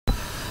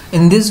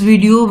In this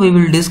video we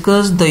will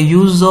discuss the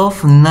use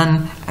of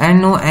none,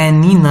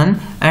 none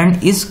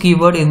and is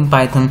keyword in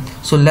Python.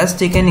 So let's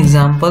take an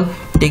example,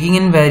 taking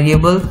a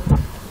variable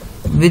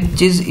which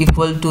is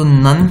equal to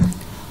none.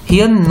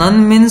 Here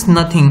none means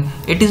nothing.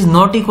 It is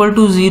not equal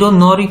to 0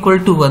 nor equal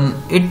to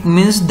 1. It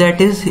means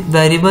that is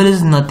variable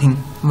is nothing.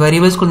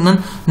 Variable is called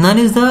none. None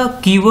is the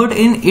keyword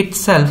in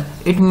itself.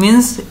 It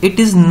means it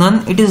is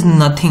none, it is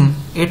nothing.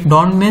 It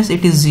don't means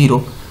it is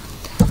 0.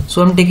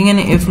 So I'm taking an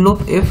if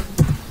loop. If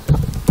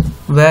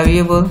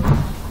variable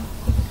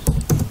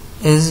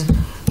is,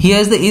 here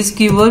is the is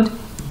keyword,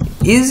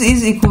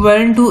 is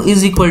equivalent to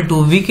is equal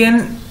to. We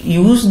can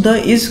use the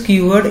is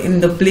keyword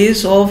in the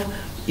place of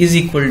is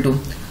equal to.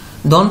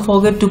 Don't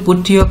forget to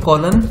put your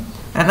colon,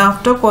 and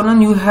after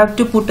colon you have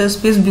to put a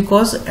space,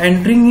 because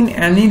entering in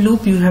any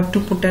loop you have to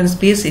put a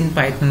space in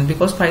Python,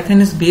 because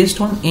Python is based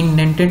on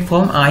indented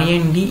form,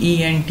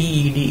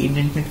 INDENTED,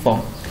 indented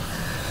form.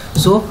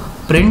 So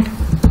print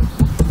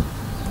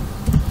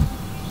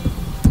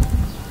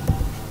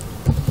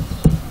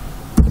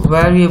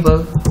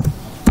variable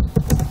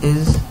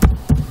is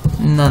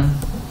none,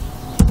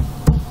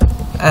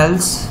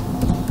 else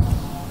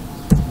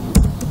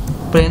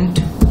print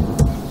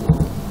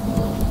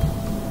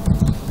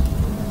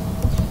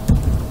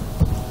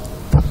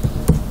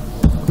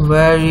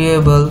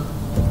variable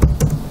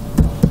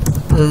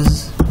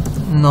is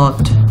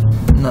not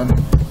none.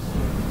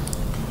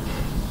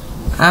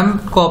 I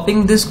am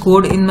copying this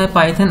code in my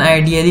Python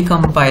IDE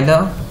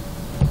compiler.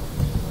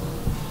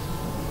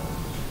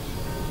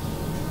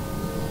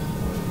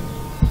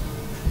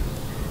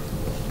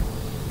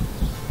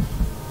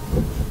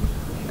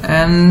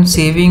 And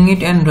saving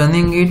it and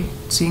running it,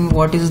 seeing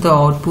what is the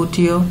output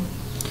here.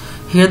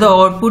 Here the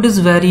output is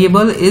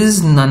variable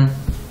is none.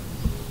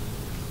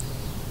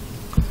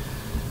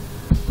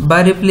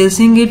 By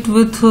replacing it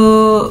with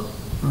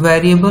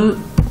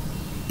variable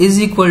is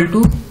equal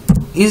to,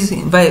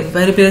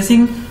 by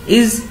replacing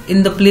is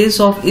in the place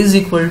of is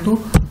equal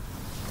to,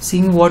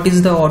 seeing what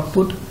is the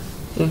output.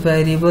 If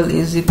variable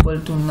is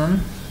equal to none,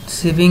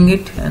 saving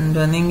it and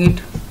running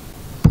it,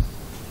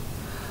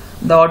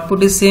 the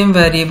output is same,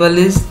 variable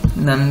is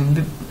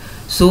none.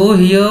 So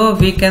here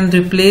we can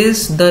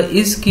replace the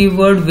is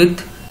keyword with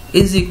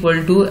is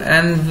equal to,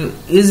 and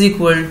is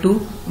equal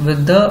to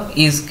with the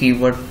is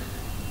keyword.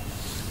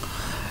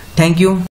 Thank you.